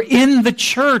in the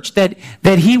church that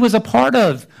he was a part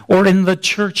of, or in the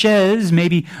churches,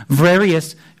 maybe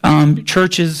various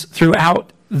churches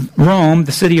throughout Rome,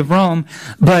 the city of Rome.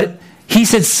 But he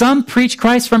said, some preach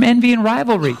Christ from envy and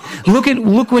rivalry. Look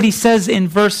what he says in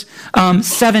verse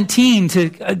 17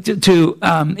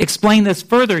 to explain this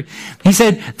further. He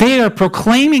said, they are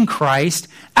proclaiming Christ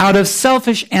out of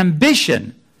selfish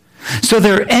ambition. So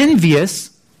they're envious.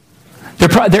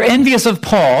 They're envious of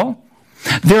Paul.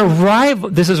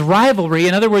 This is rivalry.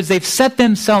 In other words, they've set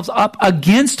themselves up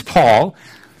against Paul.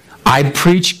 I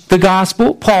preach the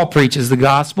gospel, Paul preaches the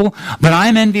gospel, but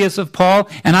I'm envious of Paul,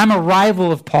 and I'm a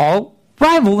rival of Paul.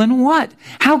 Rival in what?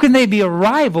 How can they be a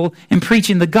rival in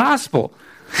preaching the gospel?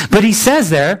 But he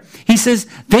says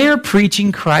they're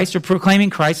preaching Christ or proclaiming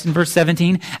Christ in verse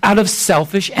 17 out of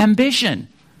selfish ambition.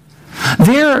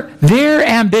 Their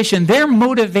ambition, their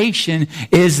motivation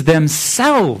is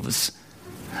themselves.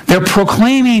 They're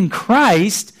proclaiming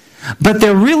Christ, but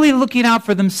they're really looking out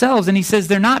for themselves. And he says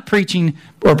they're not preaching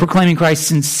or proclaiming Christ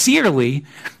sincerely,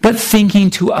 but thinking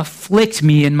to afflict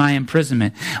me in my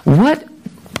imprisonment. What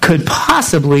could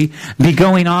possibly be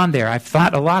going on there? I've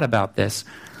thought a lot about this.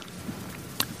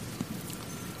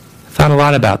 And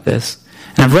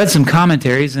I've read some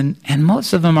commentaries, and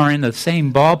most of them are in the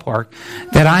same ballpark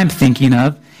that I'm thinking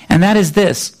of, and that is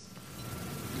this.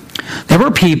 There were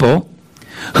people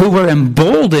who were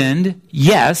emboldened,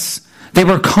 yes, they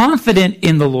were confident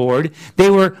in the Lord, they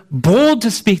were bold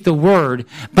to speak the word,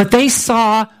 but they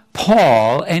saw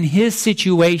Paul and his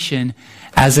situation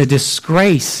as a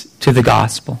disgrace to the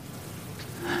gospel,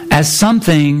 as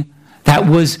something that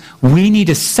we need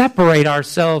to separate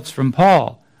ourselves from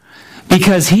Paul,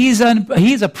 because he's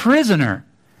a prisoner,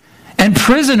 and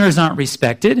prisoners aren't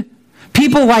respected.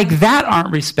 People like that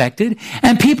aren't respected,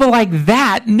 and people like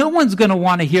that, no one's going to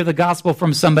want to hear the gospel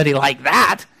from somebody like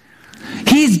that.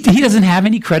 He doesn't have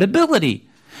any credibility.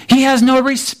 He has no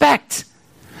respect.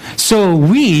 So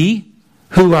we,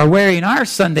 who are wearing our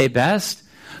Sunday best,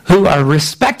 who are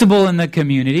respectable in the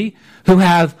community, who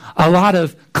have a lot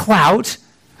of clout,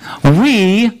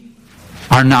 we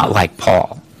are not like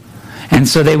Paul. And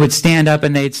so they would stand up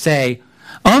and they'd say,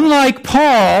 unlike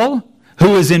Paul,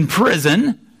 who is in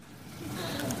prison,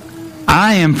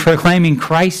 I am proclaiming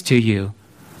Christ to you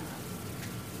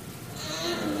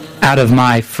out of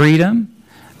my freedom,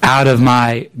 out of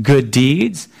my good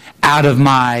deeds, out of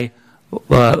my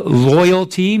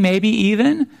loyalty, maybe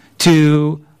even,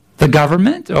 to the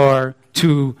government or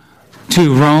to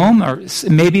Rome, or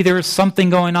maybe there was something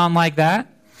going on like that.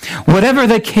 Whatever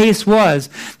the case was,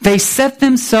 they set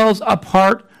themselves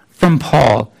apart from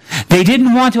Paul. They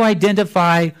didn't want to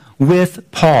identify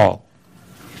with Paul.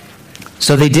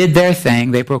 So they did their thing.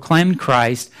 They proclaimed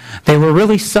Christ. They were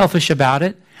really selfish about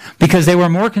it because they were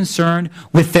more concerned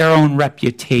with their own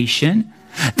reputation.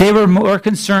 They were more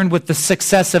concerned with the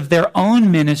success of their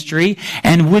own ministry,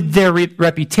 and would their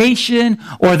reputation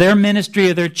or their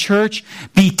ministry or their church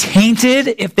be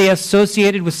tainted if they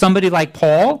associated with somebody like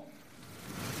Paul?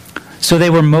 So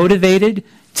they were motivated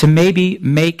to maybe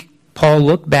make Paul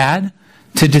look bad,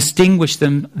 to distinguish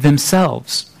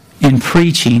themselves in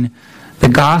preaching the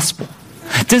gospel.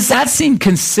 Does that seem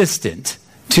consistent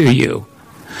to you?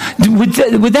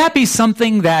 Would that be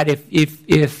something that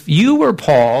if you were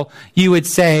Paul, you would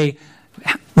say,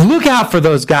 look out for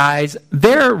those guys.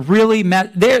 They're really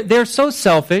they're so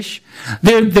selfish.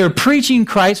 They're preaching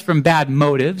Christ from bad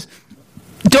motives.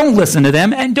 Don't listen to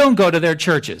them and don't go to their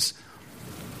churches.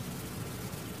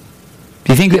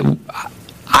 Do you think that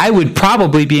I would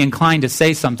probably be inclined to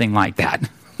say something like that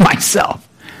myself?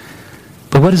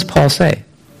 But what does Paul say?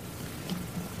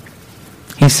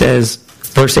 He says,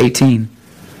 verse 18,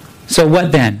 so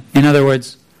what then? In other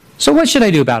words, so what should I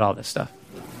do about all this stuff?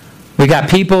 We got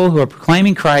people who are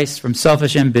proclaiming Christ from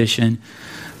selfish ambition,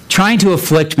 trying to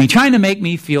afflict me, trying to make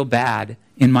me feel bad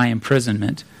in my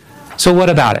imprisonment. So what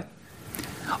about it?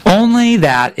 Only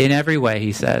that in every way,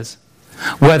 he says,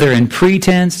 whether in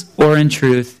pretense or in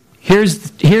truth,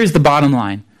 here's the bottom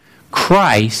line.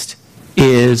 Christ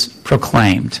is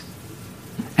proclaimed.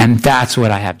 And that's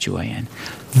what I have joy in.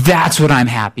 That's what I'm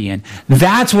happy in.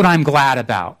 That's what I'm glad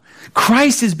about.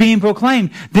 Christ is being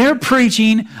proclaimed. They're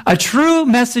preaching a true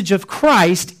message of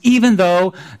Christ, even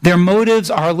though their motives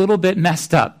are a little bit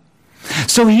messed up.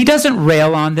 So he doesn't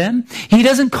rail on them. He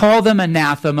doesn't call them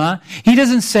anathema. He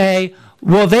doesn't say,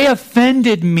 well, they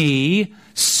offended me,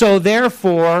 so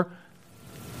therefore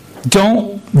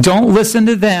don't listen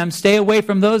to them. Stay away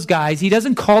from those guys. He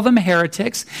doesn't call them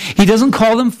heretics. He doesn't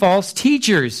call them false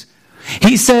teachers.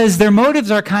 He says their motives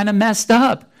are kind of messed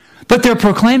up, but they're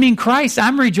proclaiming Christ.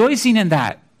 I'm rejoicing in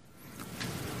that.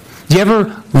 Do you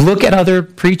ever look at other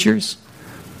preachers,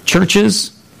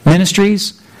 churches,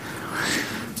 ministries?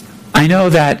 I know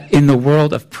that in the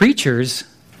world of preachers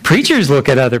look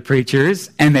at other preachers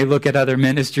and they look at other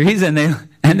ministries and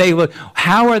they look,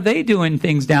 how are they doing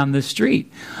things down the street?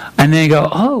 And they go,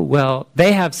 oh, well,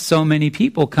 they have so many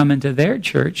people coming to their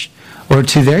church or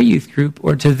to their youth group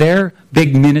or to their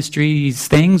big ministries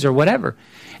things or whatever.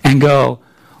 And go,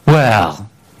 well,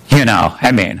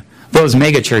 those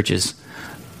mega churches,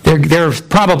 they're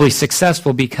probably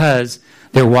successful because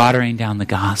they're watering down the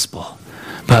gospel.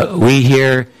 But we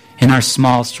here in our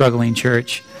small, struggling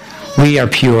church, we are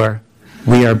pure.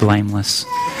 We are blameless.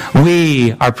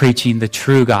 We are preaching the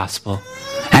true gospel.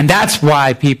 And that's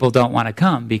why people don't want to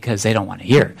come, because they don't want to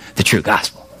hear the true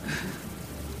gospel.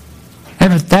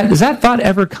 Does that thought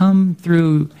ever come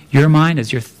through your mind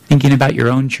as you're thinking about your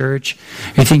own church?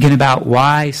 You're thinking about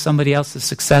why somebody else is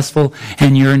successful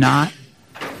and you're not?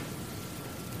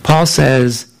 Paul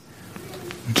says,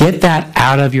 get that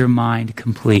out of your mind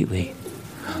completely.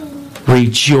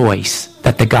 Rejoice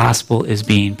that the gospel is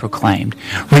being proclaimed.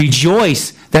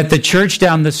 Rejoice that the church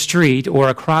down the street or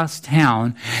across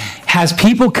town has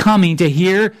people coming to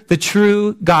hear the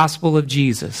true gospel of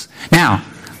Jesus. Now,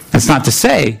 that's not to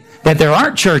say that there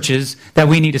aren't churches that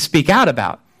we need to speak out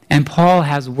about. And Paul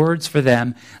has words for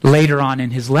them later on in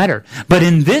his letter. But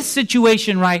in this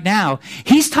situation right now,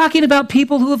 he's talking about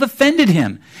people who have offended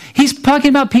him. He's talking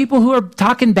about people who are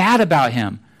talking bad about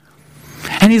him.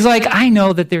 And he's like, I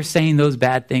know that they're saying those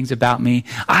bad things about me.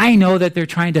 I know that they're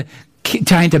trying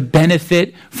to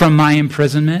benefit from my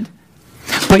imprisonment.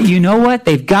 But you know what?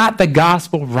 They've got the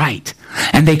gospel right.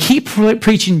 And they keep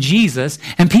preaching Jesus,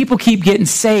 and people keep getting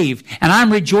saved. And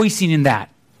I'm rejoicing in that.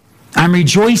 I'm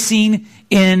rejoicing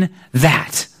in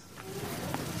that.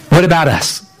 What about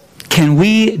us? Can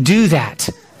we do that?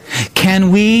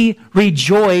 Can we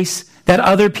rejoice that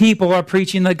other people are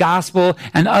preaching the gospel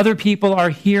and other people are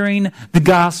hearing the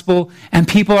gospel and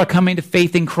people are coming to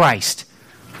faith in Christ?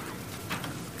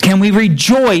 Can we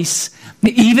rejoice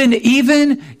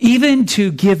even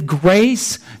to give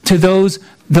grace to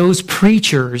those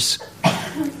preachers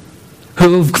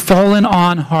who've fallen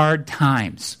on hard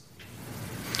times?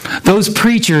 Those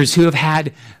preachers who have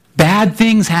had bad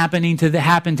things happen to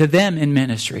them in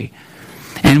ministry.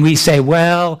 And we say,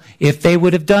 well, if they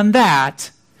would have done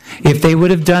that, they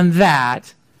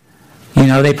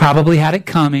probably had it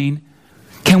coming.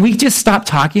 Can we just stop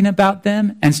talking about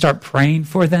them and start praying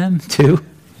for them too?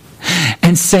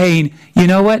 And saying, you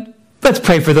know what? Let's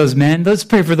pray for those men. Let's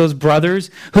pray for those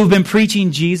brothers who've been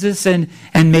preaching Jesus and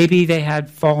maybe they had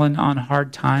fallen on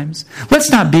hard times. Let's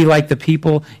not be like the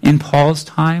people in Paul's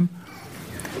time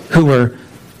who were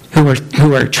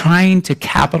trying to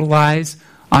capitalize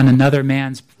on another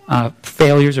man's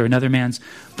failures or another man's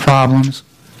problems.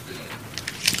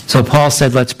 So Paul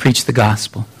said, let's preach the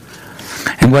gospel.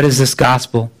 And what is this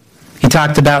gospel? He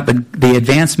talked about the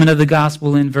advancement of the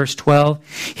gospel in verse 12.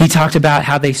 He talked about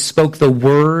how they spoke the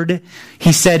word.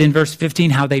 He said in verse 15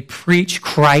 how they preach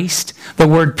Christ. The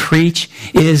word preach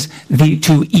is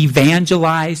to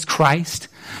evangelize Christ,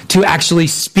 to actually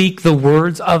speak the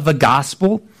words of the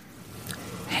gospel.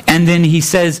 And then he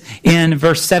says in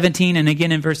verse 17 and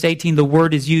again in verse 18, the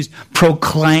word is used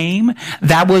proclaim.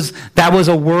 That was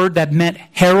a word that meant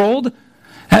herald.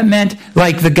 That meant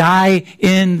like the guy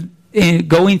in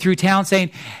going through town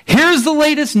saying, here's the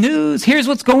latest news. Here's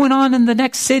what's going on in the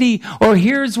next city. Or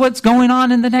here's what's going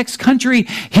on in the next country.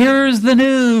 Here's the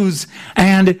news.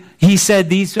 And he said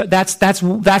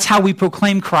that's how we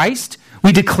proclaim Christ.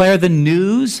 We declare the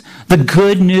news, the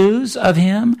good news of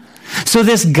him. So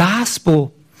this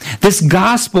gospel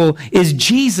is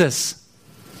Jesus.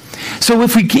 So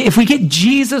if we get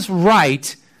Jesus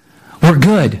right, we're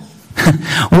good.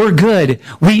 We're good.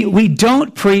 We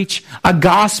don't preach a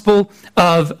gospel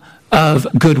of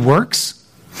good works.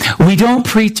 We don't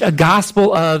preach a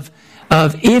gospel of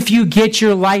if you get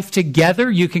your life together,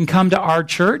 you can come to our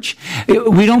church.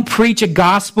 We don't preach a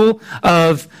gospel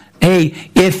of,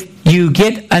 hey, if you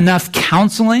get enough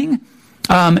counseling,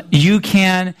 you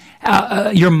can,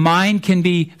 your mind can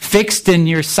be fixed and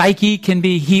your psyche can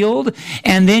be healed,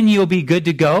 and then you'll be good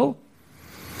to go.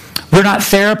 We're not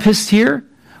therapists here.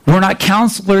 We're not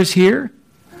counselors here.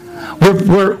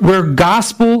 We're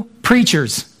gospel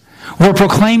preachers. We're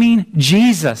proclaiming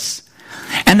Jesus.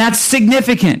 And that's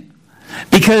significant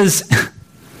because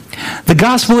the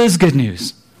gospel is good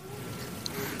news.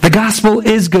 The gospel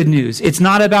is good news. It's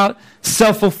not about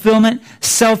self-fulfillment,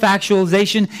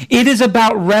 self-actualization. It is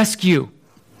about rescue.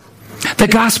 The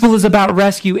gospel is about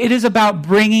rescue. It is about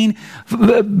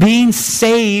being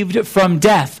saved from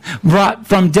death, brought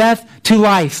from death to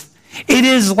life. It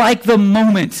is like the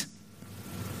moment.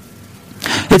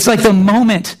 It's like the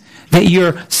moment that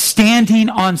you're standing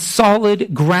on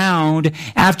solid ground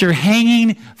after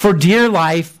hanging for dear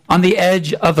life on the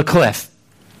edge of a cliff.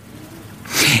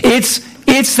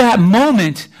 It's that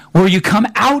moment where you come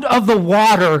out of the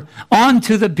water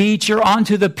onto the beach or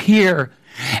onto the pier,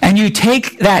 and you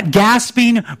take that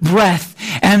gasping breath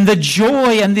and the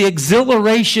joy and the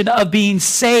exhilaration of being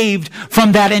saved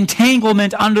from that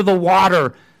entanglement under the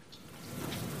water.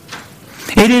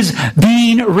 It is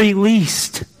being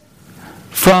released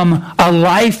from a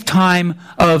lifetime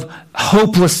of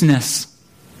hopelessness.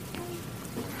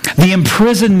 The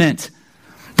imprisonment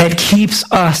that keeps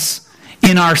us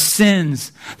in our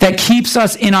sins, that keeps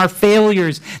us in our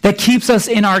failures, that keeps us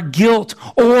in our guilt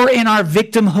or in our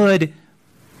victimhood.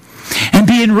 And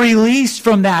being released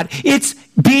from that, it's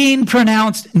being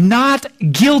pronounced not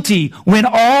guilty when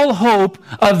all hope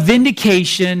of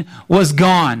vindication was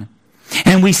gone.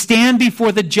 And we stand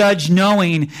before the judge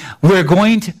knowing we're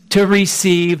going to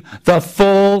receive the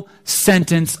full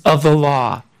sentence of the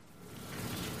law.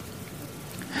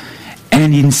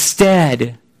 And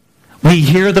instead, we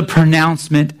hear the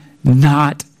pronouncement,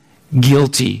 not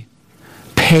guilty,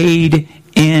 paid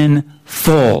in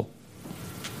full.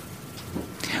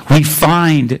 We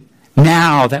find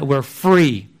now that we're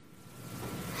free,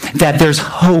 that there's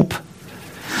hope,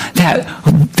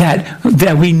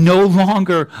 that we no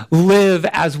longer live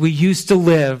as we used to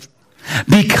live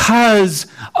because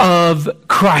of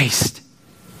Christ.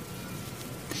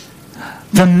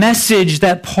 The message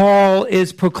that Paul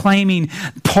is proclaiming,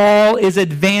 Paul is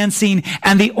advancing,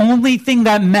 and the only thing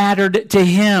that mattered to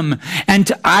him,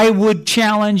 and I would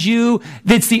challenge you,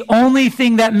 that's the only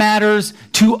thing that matters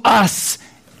to us,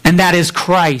 and that is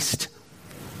Christ.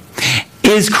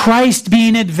 Is Christ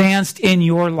being advanced in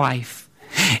your life?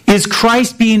 Is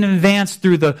Christ being advanced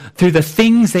through the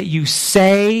things that you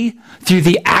say, through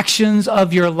the actions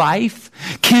of your life?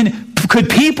 Could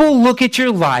people look at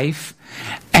your life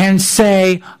and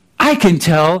say, I can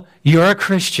tell you're a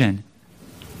Christian?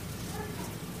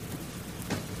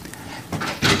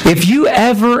 If you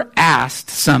ever asked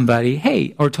somebody,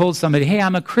 hey, or told somebody, hey,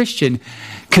 I'm a Christian,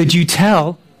 could you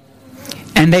tell?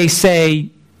 And they say,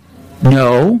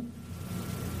 no.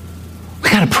 We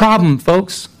got a problem,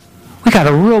 folks. We got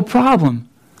a real problem.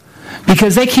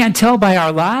 Because they can't tell by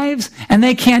our lives, and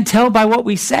they can't tell by what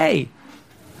we say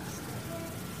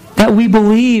that we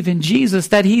believe in Jesus,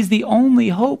 that He's the only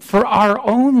hope for our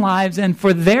own lives and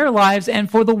for their lives and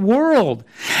for the world.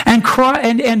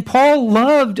 And Paul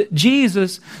loved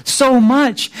Jesus so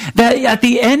much that at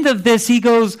the end of this he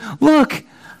goes, look,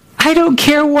 I don't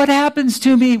care what happens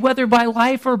to me, whether by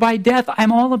life or by death.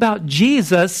 I'm all about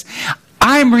Jesus.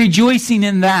 I'm rejoicing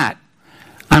in that.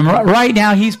 Right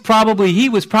now, he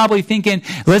was probably thinking,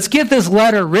 let's get this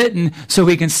letter written so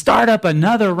we can start up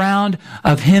another round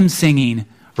of hymn singing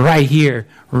right here,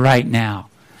 right now.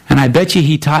 And I bet you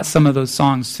he taught some of those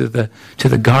songs to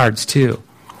the guards too.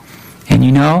 And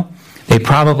you know, they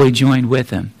probably joined with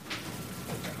him.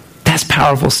 That's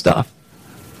powerful stuff.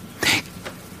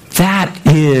 That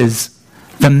is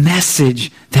the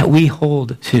message that we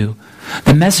hold to.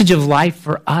 The message of life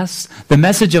for us, the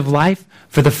message of life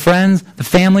for the friends, the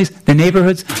families, the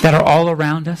neighborhoods that are all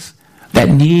around us that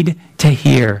need to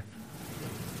hear.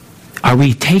 Are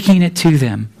we taking it to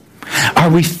them? Are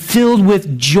we filled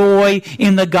with joy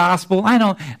in the gospel?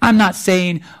 I'm not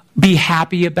saying be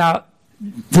happy about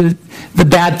the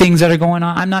bad things that are going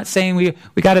on. I'm not saying we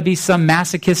got to be some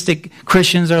masochistic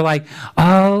Christians that are like,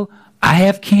 oh, I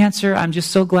have cancer. I'm just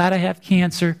so glad I have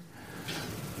cancer.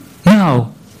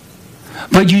 No.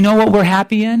 But you know what we're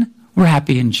happy in? We're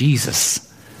happy in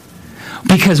Jesus.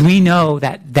 Because we know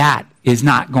that that is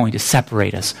not going to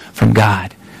separate us from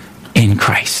God in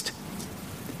Christ.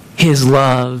 His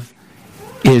love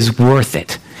is worth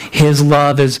it. His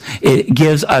love it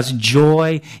gives us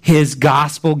joy. His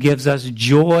gospel gives us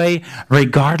joy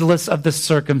regardless of the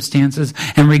circumstances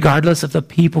and regardless of the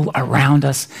people around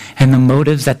us and the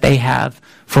motives that they have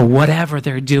for whatever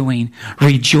they're doing.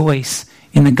 Rejoice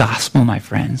in the gospel, my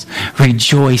friends.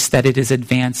 Rejoice that it is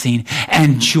advancing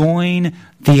and join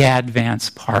the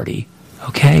advance party.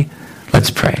 Okay?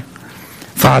 Let's pray.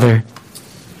 Father,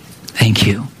 thank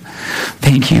you.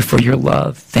 Thank you for your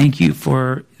love. Thank you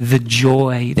for the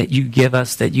joy that you give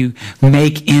us, that you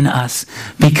make in us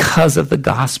because of the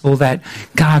gospel, that,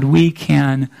 God, we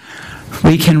can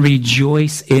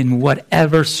rejoice in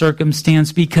whatever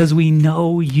circumstance because we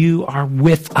know you are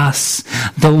with us.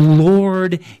 The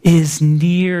Lord is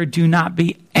near. Do not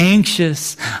be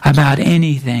anxious about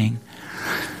anything,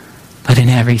 but in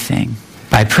everything,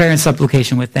 by prayer and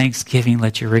supplication with thanksgiving,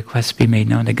 let your requests be made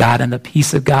known to God, and the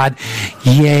peace of God,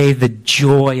 yea, the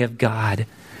joy of God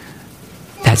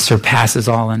that surpasses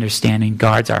all understanding,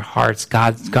 guards our hearts,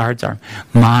 God guards our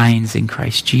minds in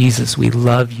Christ Jesus. We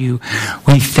love you.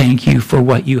 We thank you for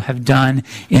what you have done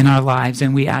in our lives,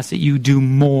 and we ask that you do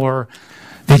more,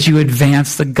 that you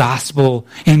advance the gospel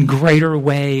in greater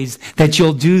ways, that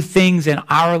you'll do things in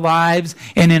our lives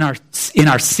and in our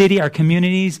city, our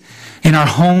communities, in our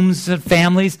homes and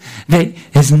families that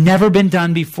has never been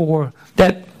done before,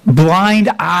 that blind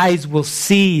eyes will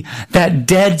see, that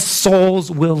dead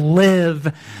souls will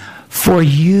live for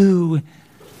you,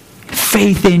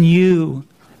 faith in you,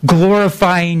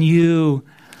 glorifying you.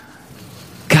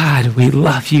 God, we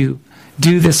love you.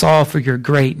 Do this all for your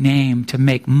great name, to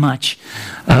make much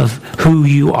of who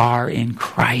you are in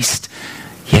Christ.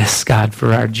 Yes, God,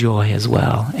 for our joy as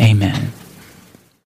well. Amen.